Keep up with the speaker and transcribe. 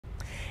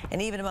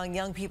And even among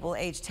young people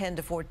aged 10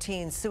 to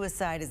 14,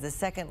 suicide is the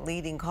second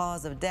leading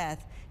cause of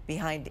death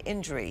behind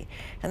injury.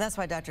 And that's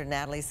why Dr.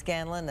 Natalie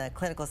Scanlon, a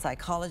clinical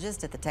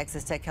psychologist at the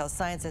Texas Tech Health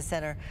Sciences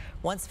Center,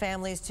 wants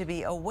families to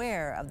be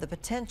aware of the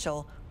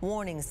potential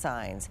warning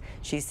signs.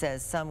 She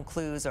says some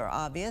clues are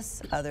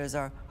obvious, others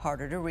are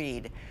harder to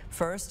read.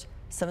 First,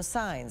 some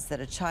signs that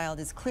a child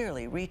is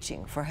clearly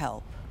reaching for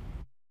help.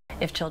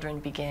 If children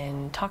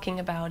begin talking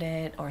about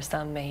it, or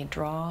some may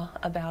draw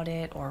about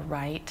it or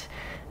write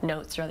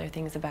notes or other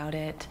things about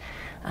it,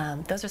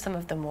 those are some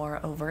of the more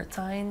overt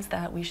signs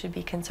that we should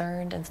be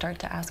concerned and start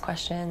to ask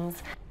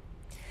questions.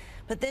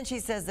 But then she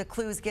says the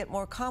clues get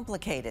more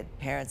complicated.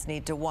 Parents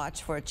need to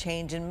watch for a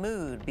change in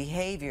mood,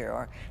 behavior,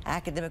 or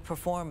academic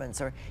performance,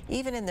 or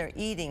even in their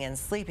eating and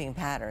sleeping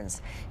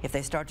patterns. If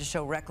they start to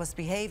show reckless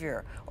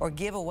behavior, or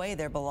give away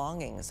their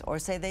belongings, or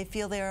say they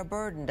feel they are a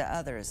burden to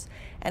others.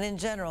 And in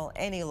general,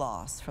 any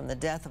loss, from the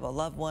death of a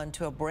loved one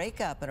to a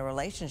breakup in a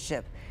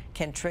relationship,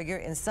 can trigger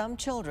in some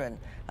children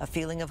a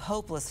feeling of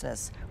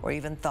hopelessness or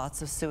even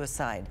thoughts of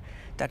suicide.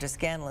 Dr.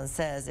 Scanlon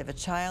says if a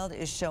child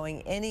is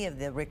showing any of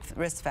the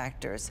risk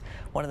factors,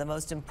 one of the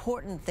most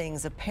important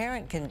things a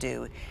parent can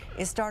do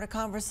is start a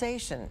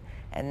conversation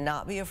and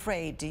not be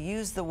afraid to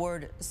use the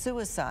word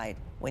suicide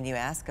when you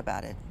ask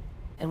about it.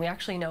 And we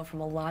actually know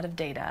from a lot of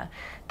data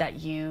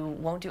that you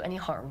won't do any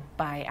harm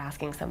by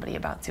asking somebody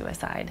about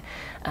suicide.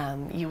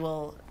 You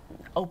will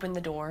open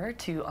the door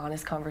to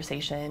honest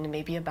conversation,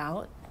 maybe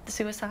about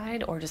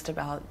suicide or just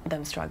about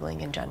them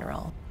struggling in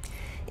general.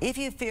 If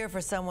you fear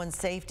for someone's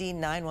safety,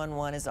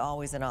 911 is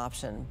always an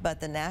option, but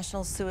the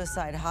National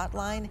Suicide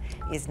Hotline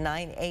is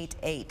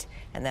 988,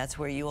 and that's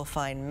where you will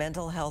find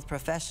mental health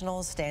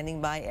professionals standing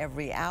by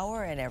every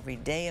hour and every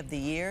day of the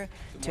year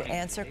to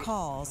answer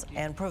calls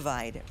and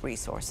provide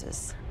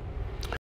resources.